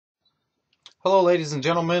Hello, ladies and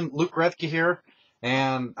gentlemen. Luke Rethke here,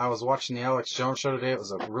 and I was watching the Alex Jones show today. It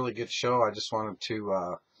was a really good show. I just wanted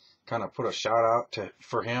to kind of put a shout out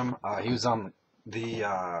for him. He was on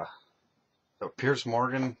the Piers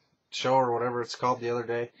Morgan show or whatever it's called the other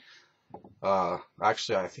day.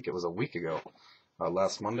 Actually, I think it was a week ago,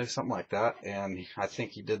 last Monday, something like that. And I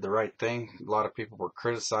think he did the right thing. A lot of people were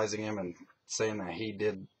criticizing him and saying that he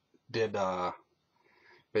did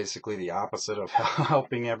basically the opposite of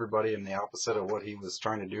helping everybody and the opposite of what he was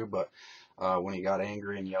trying to do. But when he got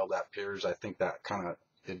angry and yelled at Piers, I think that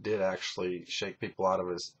it did actually shake people out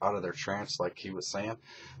of their trance, like he was saying.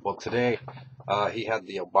 Well, today he had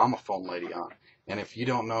the Obamaphone Lady on, and if you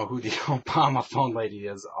don't know who the Obamaphone Lady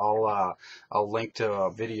is, I'll link to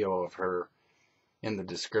a video of her in the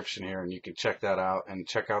description here, and you can check that out and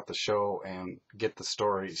check out the show and get the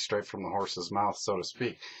story straight from the horse's mouth, so to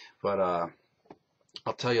speak. But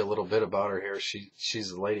I'll tell you a little bit about her here.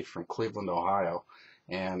 She's a lady from Cleveland, Ohio,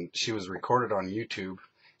 and she was recorded on YouTube.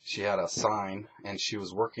 She had a sign, and she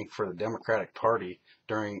was working for the Democratic Party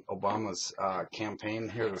during Obama's campaign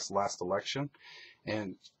here this last election,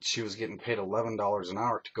 and she was getting paid $11 an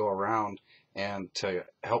hour to go around and to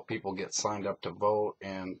help people get signed up to vote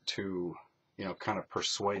and to, kind of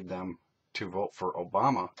persuade them to vote for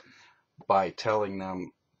Obama by telling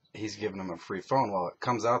them he's giving them a free phone. Well, it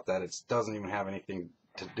comes out that it doesn't even have anything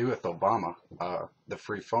to do with Obama, the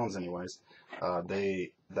free phones anyways.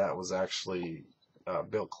 That was actually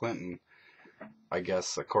Bill Clinton, I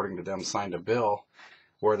guess, according to them, signed a bill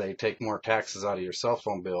where they take more taxes out of your cell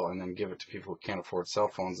phone bill and then give it to people who can't afford cell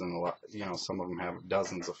phones, and some of them have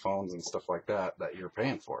dozens of phones and stuff like that you're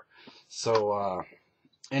paying for. So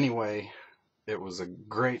anyway, it was a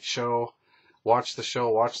great show. Watch the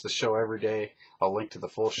show every day. I'll link to the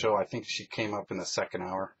full show. I think she came up in the second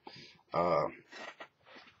hour.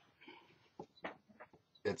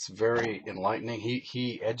 It's very enlightening.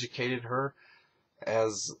 He educated her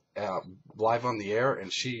as live on the air,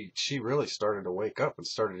 and she really started to wake up and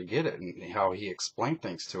started to get it, and how he explained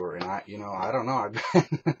things to her. And I don't know.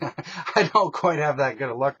 I don't quite have that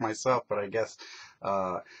good of luck myself, but I guess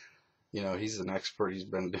he's an expert. He's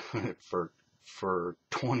been doing it for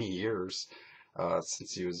 20 years.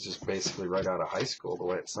 Since he was just basically right out of high school, the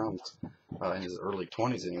way it sounds, in his early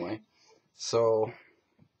 20s anyway. So,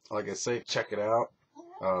 like I say, check it out.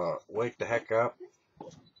 Wake the heck up.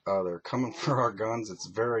 They're coming for our guns. It's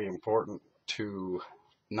very important to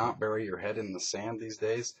not bury your head in the sand these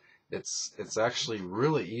days. It's actually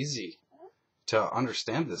really easy to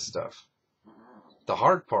understand this stuff. The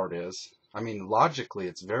hard part is, logically,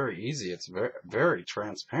 it's very easy. It's very, very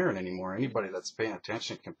transparent anymore. Anybody that's paying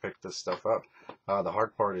attention can pick this stuff up. The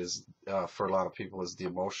hard part is, for a lot of people, is the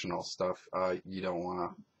emotional stuff. You don't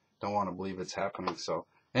want to believe it's happening. So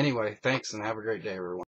anyway, thanks, and have a great day, everyone.